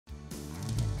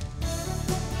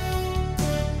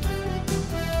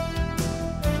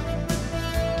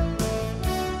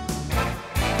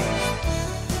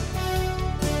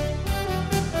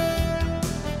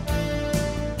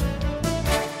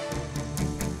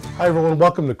Hi everyone,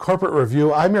 welcome to Corporate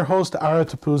Review. I'm your host, Ara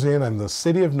Tapuzian. I'm the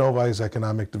City of Novi's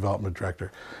Economic Development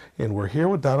Director. And we're here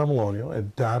with Donna Malonio,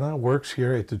 and Donna works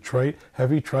here at Detroit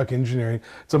Heavy Truck Engineering.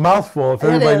 It's a mouthful if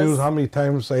everybody knew how many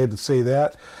times I had to say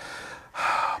that.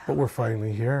 But we're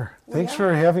finally here. Thanks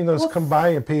for having us come by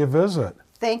and pay a visit.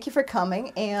 Thank you for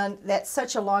coming, and that's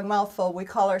such a long mouthful. We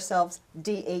call ourselves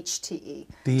DHTE,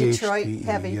 Detroit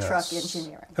Heavy Truck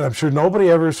Engineering. And I'm sure nobody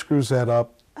ever screws that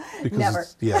up. Because Never.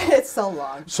 It's so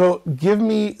long. So give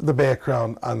me the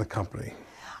background on the company.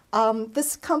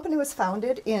 This company was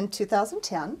founded in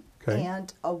 2010, Okay.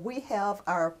 and we have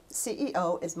our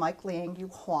CEO is Mike Liang Yu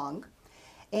Huang,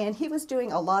 and he was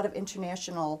doing a lot of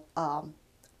international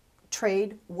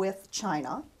trade with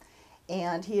China,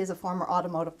 and he is a former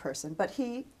automotive person, but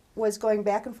he was going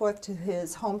back and forth to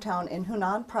his hometown in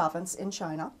Hunan Province in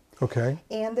China. Okay.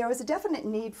 And there was a definite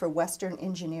need for Western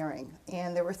engineering,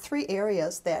 and there were three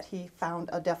areas that he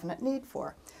found a definite need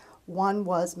for. One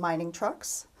was mining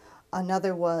trucks,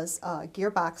 another was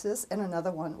gearboxes, and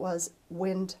another one was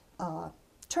wind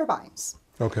turbines.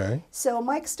 Okay. So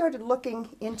Mike started looking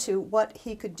into what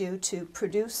he could do to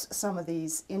produce some of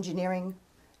these engineering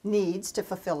needs to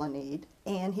fulfill a need,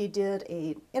 and he did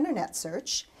an internet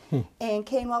search and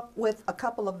came up with a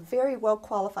couple of very well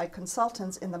qualified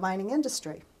consultants in the mining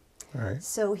industry. All right.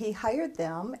 So he hired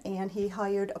them, and he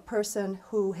hired a person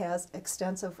who has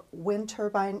extensive wind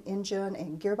turbine engine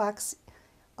and gearbox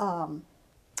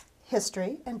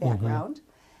history and background,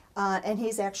 and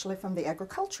he's actually from the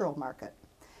agricultural market.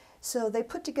 So they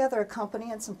put together a company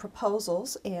and some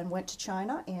proposals and went to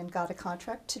China and got a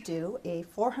contract to do a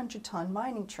 400-ton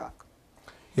mining truck.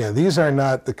 Yeah, these are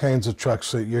not the kinds of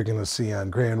trucks that you're going to see on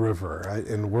Grand River, right?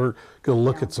 And we're going to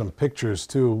look at some pictures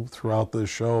too throughout this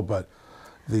show, but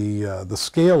the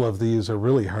scale of these are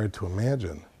really hard to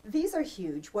imagine. These are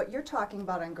huge. What you're talking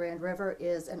about on Grand River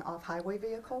is an off-highway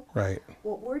vehicle. Right.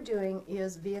 What we're doing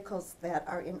is vehicles that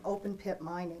are in open pit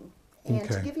mining. And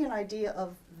to give you an idea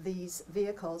of these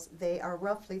vehicles, they are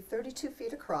roughly 32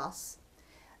 feet across.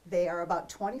 They are about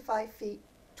 25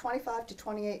 to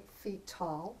 28 feet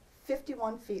tall,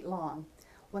 51 feet long.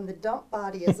 When the dump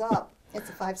body is up, it's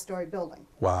a 5-story building.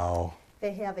 Wow.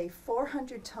 They have a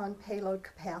 400-ton payload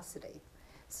capacity.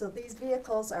 So these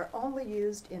vehicles are only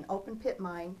used in open pit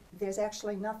mine. There's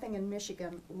actually nothing in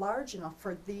Michigan large enough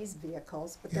for these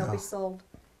vehicles, but they'll be sold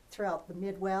throughout the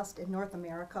Midwest and North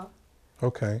America.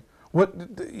 Okay.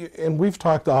 And we've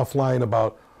talked offline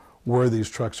about where these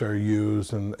trucks are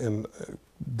used in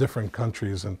different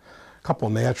countries, and a couple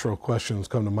natural questions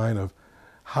come to mind of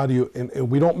how do you, and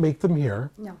we don't make them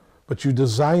here, but you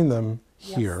design them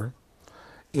here,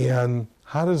 and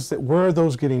how does it, where are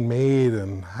those getting made,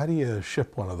 and how do you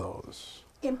ship one of those?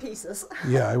 In pieces.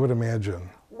 Yeah, I would imagine.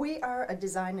 We are a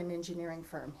design and engineering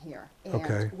firm here,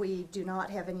 and we do not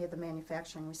have any of the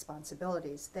manufacturing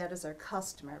responsibilities. That is our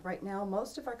customer. Right now,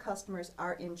 most of our customers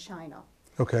are in China.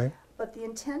 Okay. But the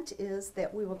intent is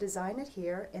that we will design it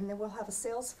here, and then we'll have a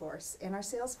sales force. And our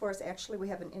sales force, actually, we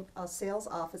have a sales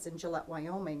office in Gillette,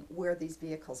 Wyoming, where these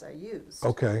vehicles are used.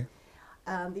 Okay.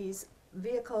 These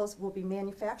vehicles will be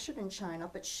manufactured in China,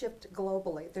 but shipped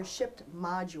globally. They're shipped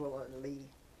modularly.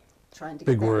 Trying to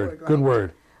get that word right. Good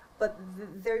word. But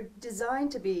they're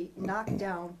designed to be knocked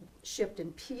down, shipped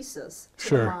in pieces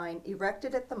to the mine,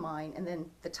 erected at the mine, and then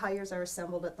the tires are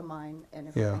assembled at the mine and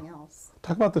everything else.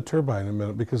 Talk about the turbine a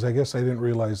minute, because I guess I didn't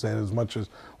realize that as much as,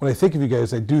 when I think of you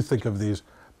guys, I do think of these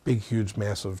big, huge,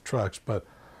 massive trucks, but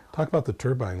talk about the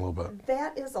turbine a little bit.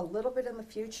 That is a little bit in the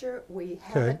future. We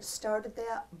haven't started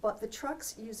that, but the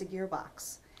trucks use a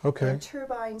gearbox. Okay. And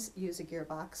turbines use a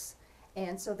gearbox.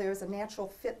 And so there's a natural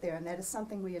fit there, and that is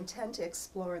something we intend to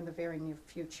explore in the very near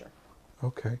future.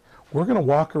 Okay. We're going to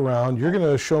walk around. You're going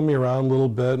to show me around a little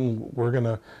bit, and you're going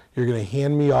to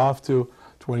hand me off to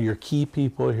one of your key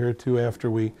people here too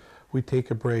after we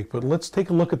take a break. But let's take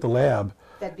a look at the lab.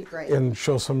 That'd be great. And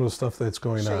show some of the stuff that's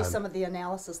going on. Show you some of the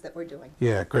analysis that we're doing.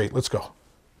 Yeah, great. Let's go. All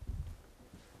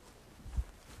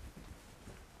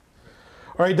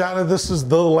right, Donna, this is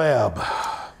the lab.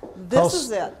 This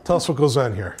is it. Tell us what goes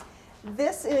on here.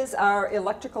 This is our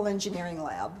electrical engineering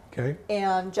lab. Okay.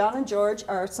 And John and George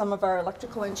are some of our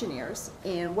electrical engineers.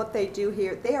 And what they do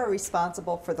here, they are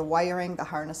responsible for the wiring, the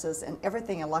harnesses, and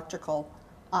everything electrical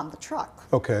on the truck.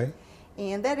 Okay.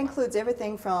 And that includes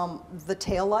everything from the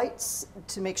tail lights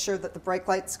to make sure that the brake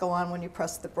lights go on when you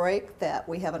press the brake, that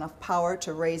we have enough power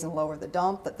to raise and lower the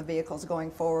dump, that the vehicle's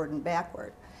going forward and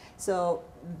backward. So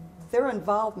their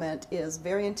involvement is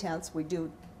very intense. We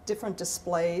do different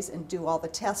displays and do all the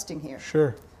testing here.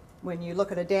 Sure. When you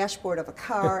look at a dashboard of a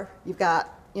car, you've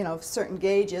got, certain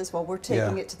gauges. Well, we're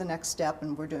taking it to the next step,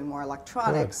 and we're doing more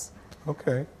electronics. Good.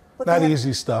 Okay. But not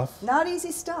easy stuff. Not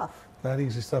easy stuff. Not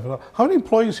easy stuff at all. How many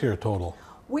employees here total?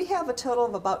 We have a total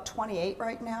of about 28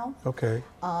 right now. Okay.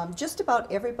 Just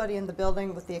about everybody in the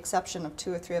building, with the exception of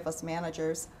 2 or 3 of us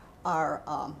managers, are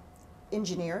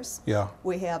engineers. Yeah.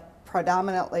 We have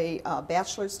predominantly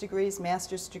bachelor's degrees,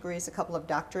 master's degrees, a couple of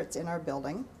doctorates in our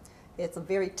building. It's a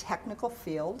very technical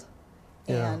field,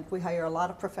 and we hire a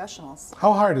lot of professionals.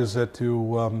 How hard is it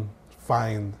to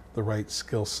find the right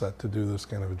skill set to do this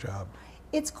kind of a job?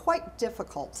 It's quite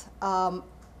difficult.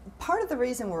 Part of the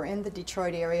reason we're in the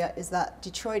Detroit area is that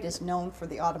Detroit is known for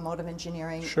the automotive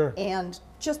engineering and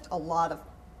just a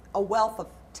wealth of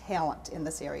talent in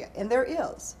this area, and there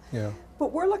is. Yeah.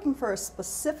 But we're looking for a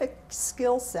specific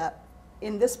skill set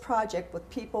in this project with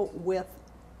people with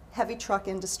heavy truck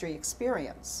industry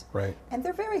experience. Right. And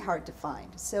they're very hard to find.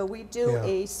 So we do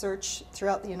a search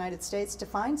throughout the United States to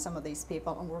find some of these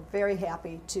people, and we're very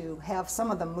happy to have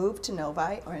some of them move to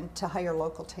Novi and to hire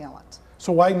local talent.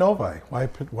 So why Novi?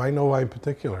 Why Novi in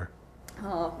particular?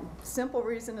 Simple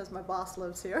reason is my boss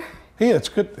lives here. Hey, it's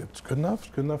good. It's good enough.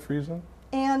 It's good enough reason.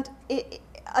 And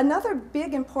another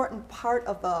big important part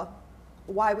of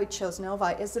why we chose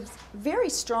Novi is a very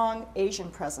strong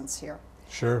Asian presence here.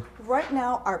 Sure. Right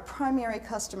now, our primary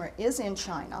customer is in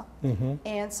China,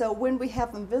 and so when we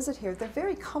have them visit here, they're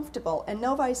very comfortable. And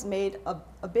Novi's made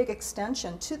a big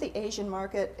extension to the Asian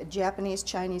market, Japanese,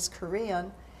 Chinese,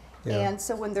 Korean. And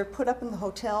so when they're put up in the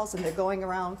hotels and they're going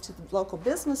around to the local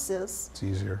businesses, it's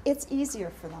easier. It's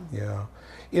easier for them. Yeah.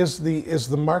 Is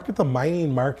the market, the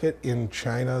mining market in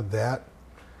China, that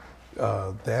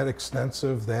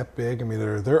extensive, that big? I mean,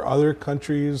 are there other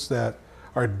countries that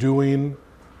are doing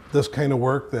this kind of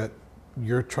work that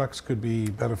your trucks could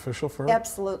be beneficial for?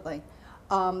 Absolutely.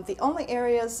 The only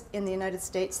areas in the United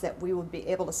States that we would be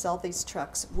able to sell these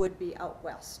trucks would be out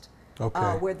west. Okay.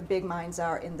 Where the big mines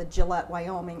are in the Gillette,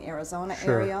 Wyoming, Arizona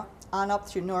area, on up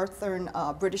through northern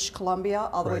British Columbia,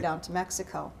 all the way down to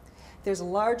Mexico. There's a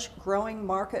large growing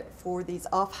market for these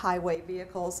off-highway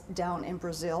vehicles down in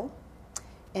Brazil.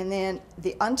 And then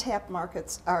the untapped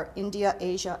markets are India,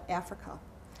 Asia, Africa.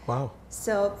 Wow.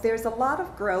 So there's a lot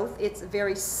of growth. It's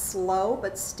very slow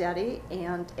but steady,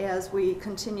 and as we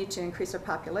continue to increase our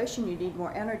population, you need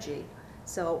more energy.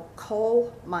 So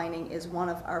coal mining is one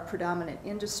of our predominant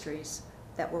industries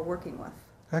that we're working with.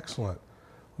 Excellent.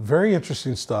 Very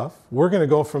interesting stuff. We're going to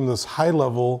go from this high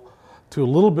level to a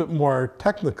little bit more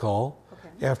technical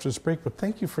after this break, but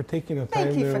thank you for taking the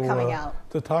time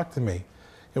to talk to me.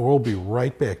 And we'll be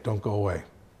right back. Don't go away.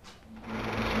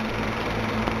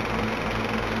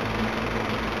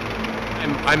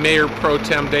 I'm Mayor Pro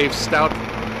Tem Dave Stout.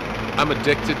 I'm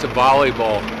addicted to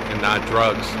volleyball and not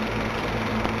drugs.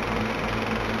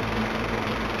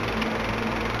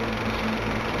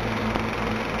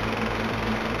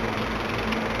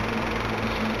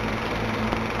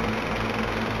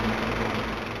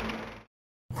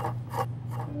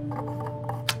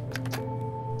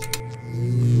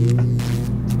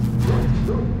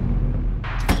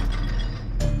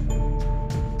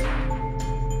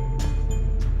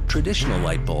 Traditional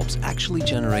light bulbs actually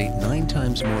generate 9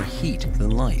 times more heat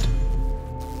than light.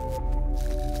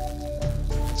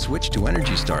 Switch to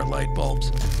Energy Star light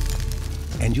bulbs,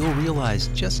 and you'll realize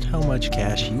just how much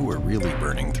cash you were really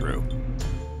burning through.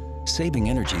 Saving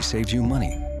energy saves you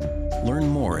money. Learn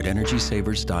more at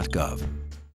energysavers.gov.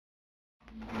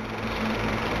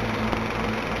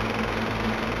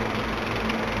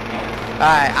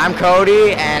 Hi, I'm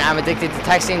Cody, and I'm addicted to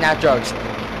texting, not drugs.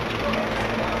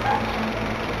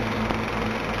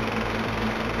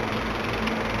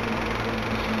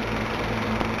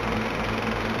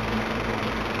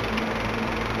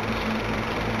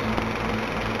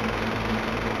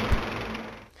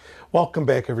 Welcome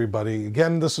back, everybody.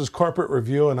 Again, this is Corporate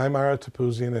Review, and I'm Ara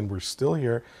Tapuzian, and we're still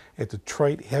here at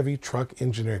Detroit Heavy Truck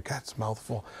Engineering. God, it's a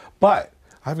mouthful. But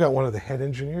I've got one of the head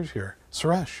engineers here,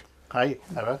 Suresh. Hi,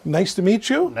 Ara. Nice to meet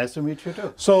you. Nice to meet you,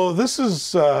 too. So this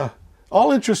is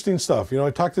all interesting stuff. You know,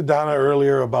 I talked to Donna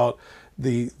earlier about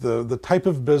the type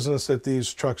of business that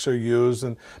these trucks are used,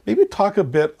 and maybe talk a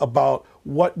bit about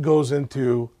what goes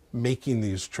into making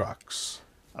these trucks.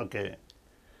 Okay.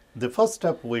 The first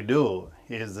step we do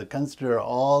is consider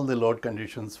all the load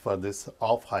conditions for this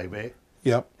off-highway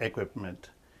equipment.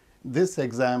 This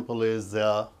example is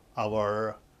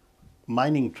our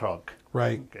mining truck.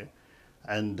 Right. Okay.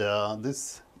 And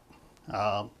this,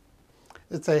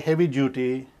 it's a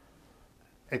heavy-duty,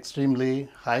 extremely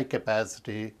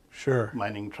high-capacity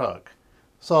mining truck.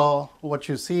 So what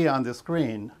you see on the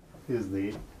screen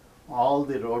is all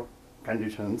the road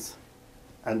conditions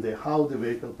and how the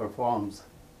vehicle performs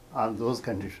on those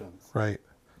conditions. Right.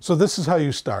 So this is how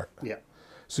you start. Yeah.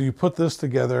 So you put this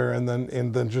together and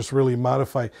then just really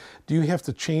modify. Do you have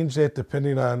to change that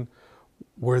depending on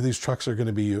where these trucks are going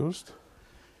to be used?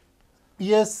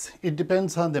 Yes, it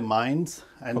depends on the mines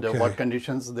and Okay. what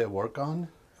conditions they work on.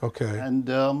 Okay. And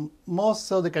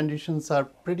most of the conditions are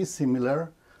pretty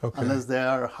similar, Okay. unless they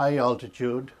are high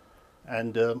altitude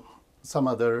and some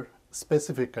other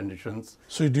specific conditions.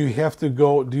 So do you have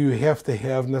to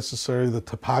have necessarily the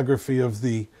topography of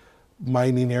the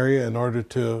mining area in order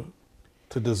to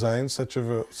design such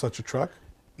a truck?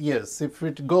 Yes, if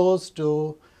it goes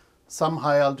to some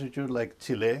high altitude like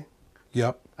Chile,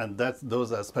 Yep. and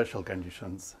those are special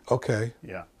conditions. Okay.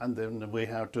 Yeah, and then we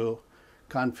have to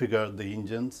configure the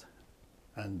engines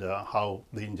and how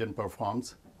the engine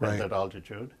performs Right. at that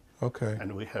altitude. Okay.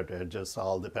 And we have to adjust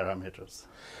all the parameters.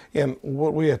 And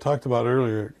what we had talked about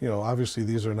earlier, obviously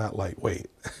these are not lightweight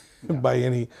by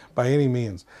any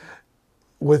means.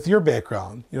 With your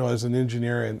background, as an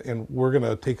engineer, and we're going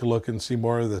to take a look and see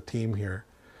more of the team here.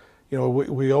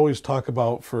 We always talk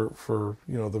about for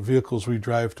the vehicles we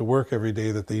drive to work every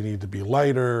day that they need to be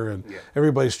lighter, and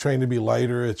everybody's trying to be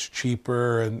lighter. It's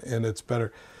cheaper and it's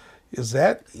better. Is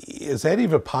that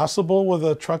even possible with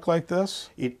a truck like this?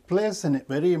 It plays a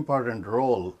very important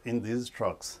role in these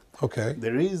trucks. Okay.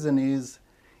 The reason is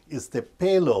the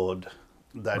payload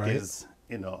that Right. is,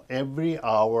 every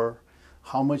hour,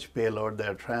 how much payload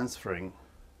they're transferring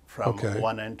from Okay.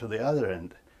 one end to the other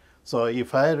end. So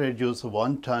if I reduce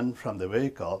 1 ton from the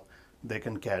vehicle, they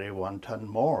can carry 1 ton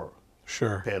more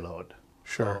Sure. payload.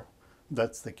 Sure. So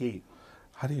that's the key.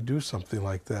 How do you do something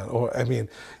like that? Or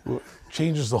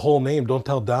changes the whole name. Don't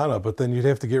tell Donna, but then you'd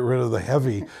have to get rid of the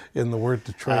heavy in the word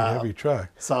Detroit heavy truck.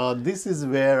 So this is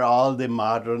where all the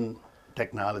modern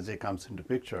technology comes into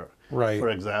picture. Right. For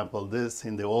example,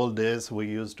 in the old days, we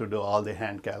used to do all the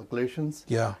hand calculations.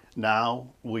 Yeah. Now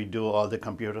we do all the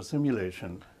computer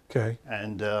simulation Okay.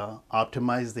 and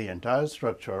optimize the entire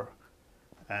structure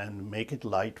and make it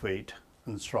lightweight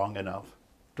and strong enough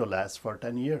to last for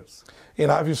 10 years. And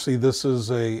obviously this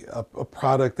is a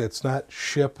product that's not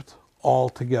shipped all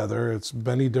together. It's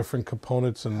many different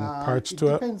components and parts to It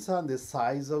it. depends on the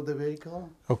size of the vehicle.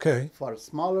 Okay. For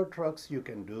smaller trucks, you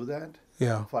can do that.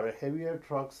 Yeah. For heavier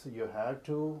trucks, you have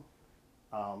to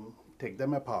take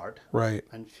them apart Right.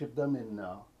 and ship them in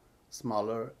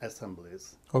smaller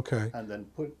assemblies, Okay. and then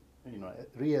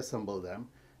reassemble them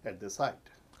at the site.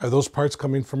 Are those parts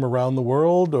coming from around the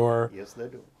world or? Yes, they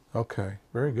do. Okay,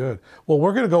 very good. Well,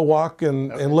 we're going to go walk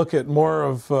and look at more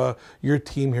of your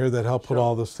team here that helped put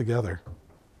all this together.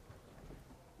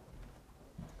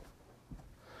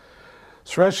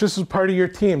 Suresh, this is part of your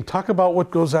team. Talk about what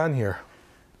goes on here.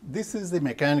 This is the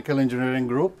mechanical engineering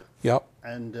group, Yep.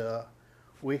 and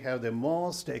we have the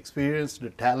most experienced,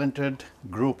 talented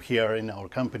group here in our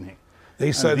company.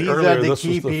 They said these are earlier the this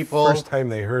key was the people- first time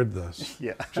they heard this.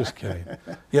 Yeah. Just kidding.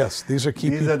 Yes, these are key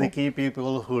These people. are the key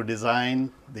people who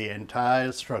design the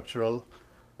entire structural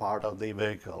part of the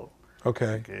vehicle.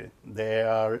 Okay. Okay,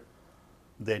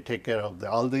 they take care of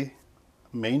all the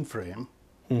mainframe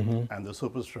and the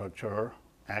superstructure,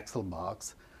 axle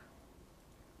box,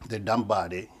 the dump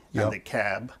body, Yep. and the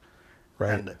cab,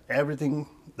 Right. and everything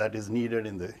that is needed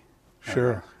in the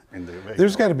Sure. in the vehicle.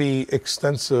 There's got to be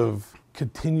extensive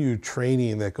continued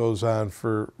training that goes on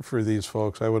for these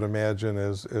folks, I would imagine,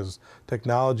 as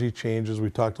technology changes. We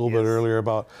talked a little bit Yes. earlier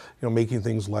about making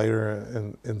things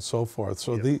lighter and so forth.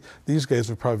 So these guys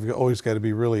have probably always got to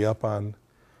be really up on.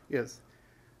 Yes.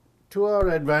 To our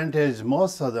advantage,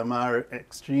 most of them are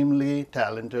extremely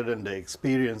talented and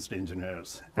experienced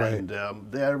engineers. Right. And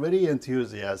they are very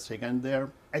enthusiastic, and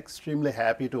they're extremely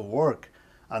happy to work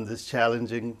on these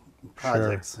challenging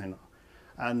projects.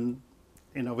 And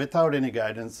without any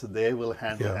guidance, they will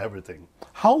handle everything.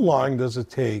 How long does it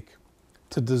take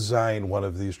to design one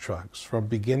of these trucks from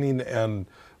beginning to end?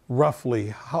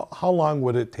 Roughly, how long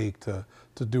would it take to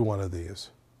do one of these?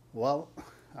 Well,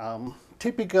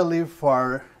 typically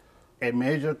for a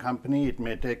major company, it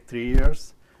may take 3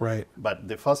 years. Right. But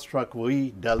the first truck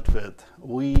we dealt with,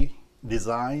 we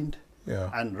designed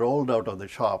and rolled out of the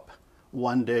shop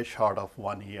 1 day short of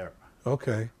 1 year.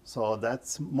 Okay. So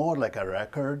that's more like a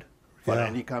record for Yeah.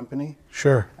 any company.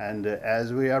 Sure. And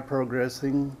as we are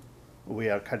progressing, we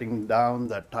are cutting down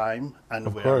that time, and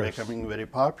Of we course. are becoming very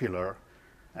popular.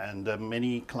 And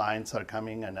many clients are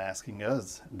coming and asking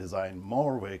us design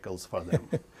more vehicles for them.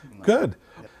 Good.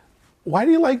 Why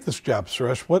do you like this job,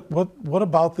 Suresh? What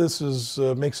about this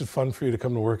makes it fun for you to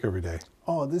come to work every day?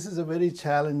 Oh, this is a very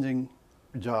challenging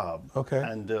job. Okay.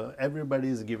 And everybody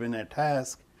is given a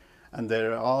task, and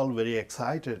they're all very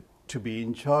excited to be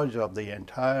in charge of the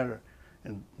entire,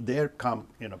 and their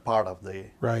part of the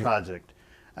Right. project.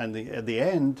 And at the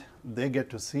end, they get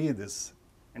to see this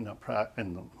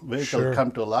vehicle Sure.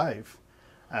 come to life.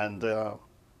 And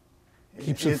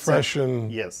Keeps it it's fresh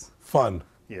and yes, fun.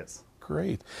 yes.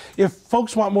 Great. If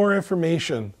folks want more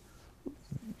information,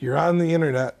 you're on the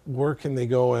internet, where can they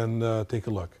go and take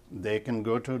a look? They can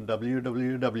go to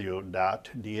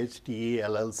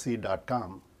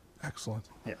www.dhtellc.com. Excellent.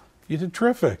 Yeah. You did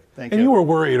terrific. Thank and you. you were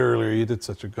worried earlier. You did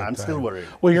such a good I'm time. still worried.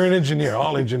 Well, you're an engineer.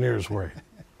 All engineers worry.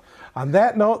 On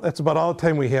that note, that's about all the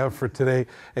time we have for today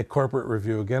at Corporate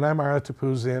Review. Again, I'm Ara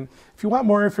Tapuzian. If you want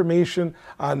more information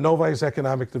on Novi's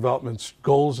economic development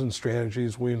goals and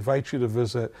strategies, we invite you to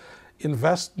visit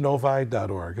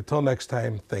investnovi.org. Until next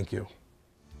time, thank you.